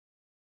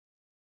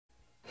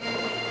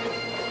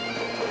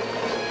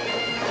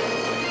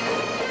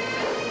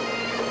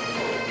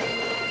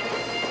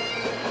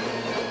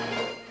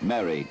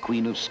Mary,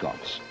 Queen of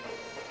Scots,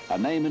 a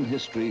name in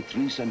history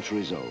 3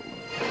 centuries old.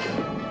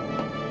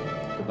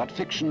 But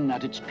fiction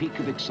at its peak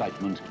of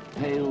excitement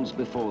pales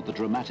before the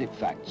dramatic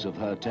facts of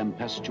her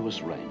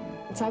tempestuous reign.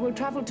 I will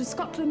travel to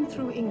Scotland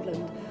through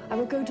England. I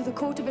will go to the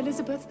court of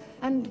Elizabeth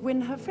and win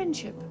her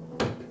friendship.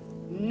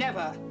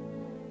 Never.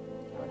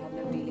 I will have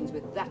no dealings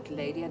with that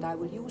lady, and I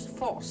will use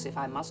force if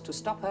I must to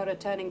stop her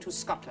returning to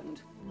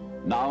Scotland.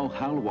 Now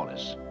Hal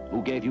Wallace,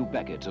 who gave you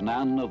Becket and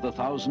Anne of the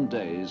 1000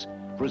 Days,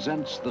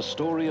 presents the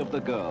story of the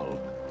girl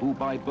who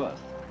by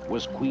birth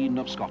was Queen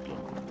of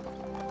Scotland,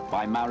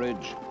 by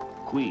marriage,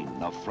 Queen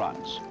of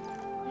France,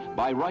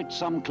 by right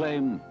some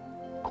claim,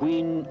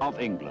 Queen of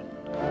England.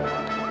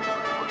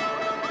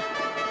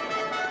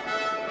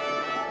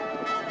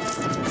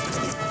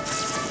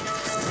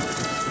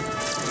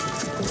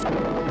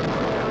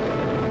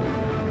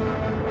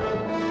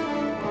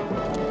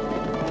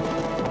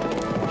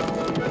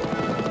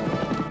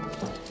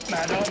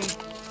 Madam!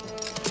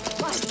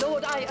 My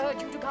lord, I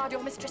urge you to guard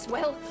your mistress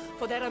well,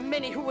 for there are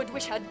many who would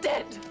wish her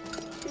dead.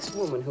 This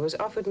woman who has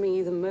offered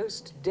me the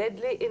most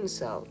deadly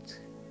insult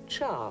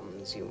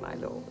charms you, my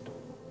lord.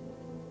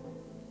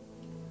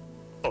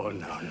 Oh,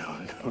 no.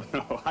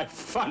 I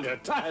find her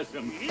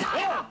tiresome.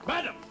 Oh,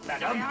 madam!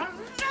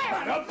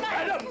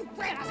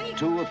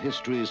 Two of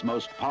history's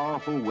most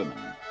powerful women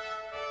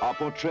are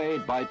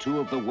portrayed by two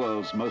of the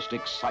world's most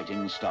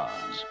exciting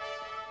stars.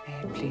 May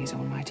it please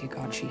Almighty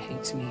God, she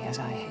hates me as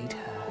I hate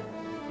her.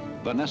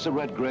 Vanessa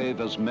Redgrave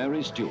as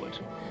Mary Stuart,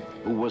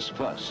 who was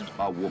first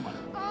a woman.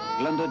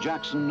 Glenda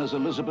Jackson as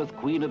Elizabeth,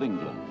 Queen of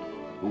England,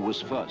 who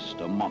was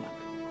first a monarch.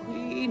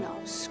 Queen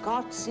of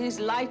Scots is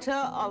lighter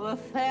of a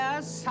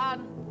fair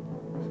son.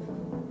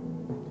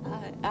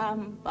 I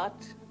am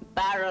but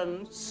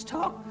barren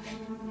stock.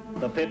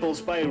 The papal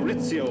spy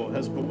Rizzio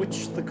has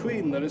bewitched the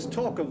Queen. There is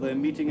talk of their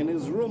meeting in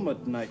his room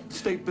at night.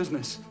 State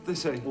business, they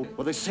say.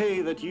 Well, they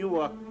say that you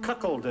are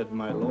cuckolded,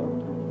 my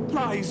lord.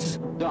 Lies!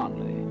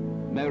 Darnley,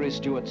 Mary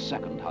Stuart's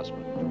second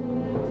husband.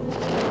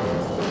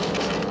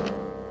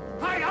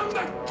 I am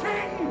the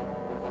king!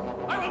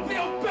 I will be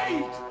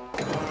obeyed!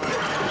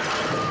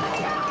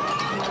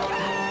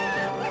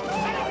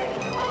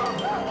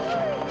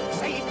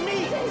 Save me!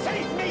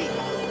 Save me!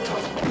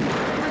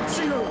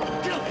 Rizzio,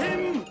 kill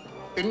him!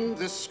 In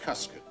this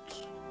casket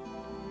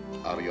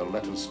are your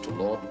letters to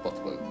Lord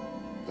Bothwell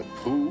that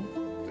prove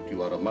that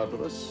you are a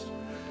murderess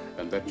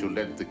and that you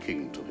led the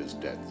king to his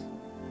death.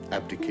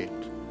 Abdicate,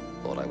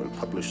 or I will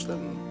publish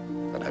them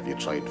and have you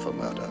tried for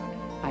murder.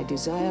 I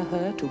desire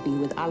her to be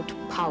without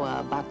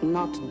power, but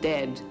not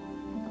dead.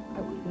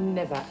 I will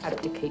never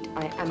abdicate.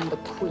 I am the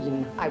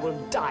queen. I will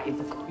die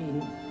the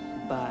queen.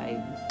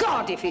 By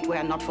God, if it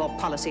were not for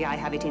policy, I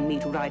have it in me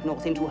to ride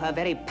north into her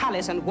very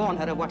palace and warn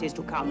her of what is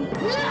to come.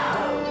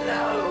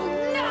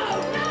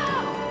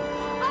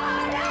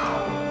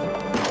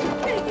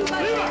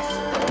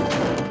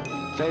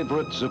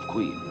 Favorites of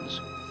queens,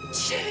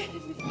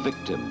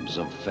 victims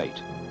of fate.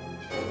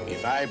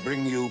 If I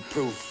bring you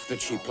proof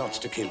that she plots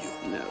to kill you.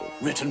 No.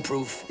 Written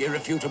proof,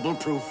 irrefutable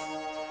proof.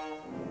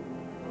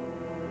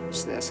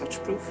 Is there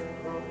such proof?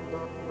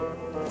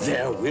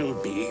 There will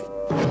be.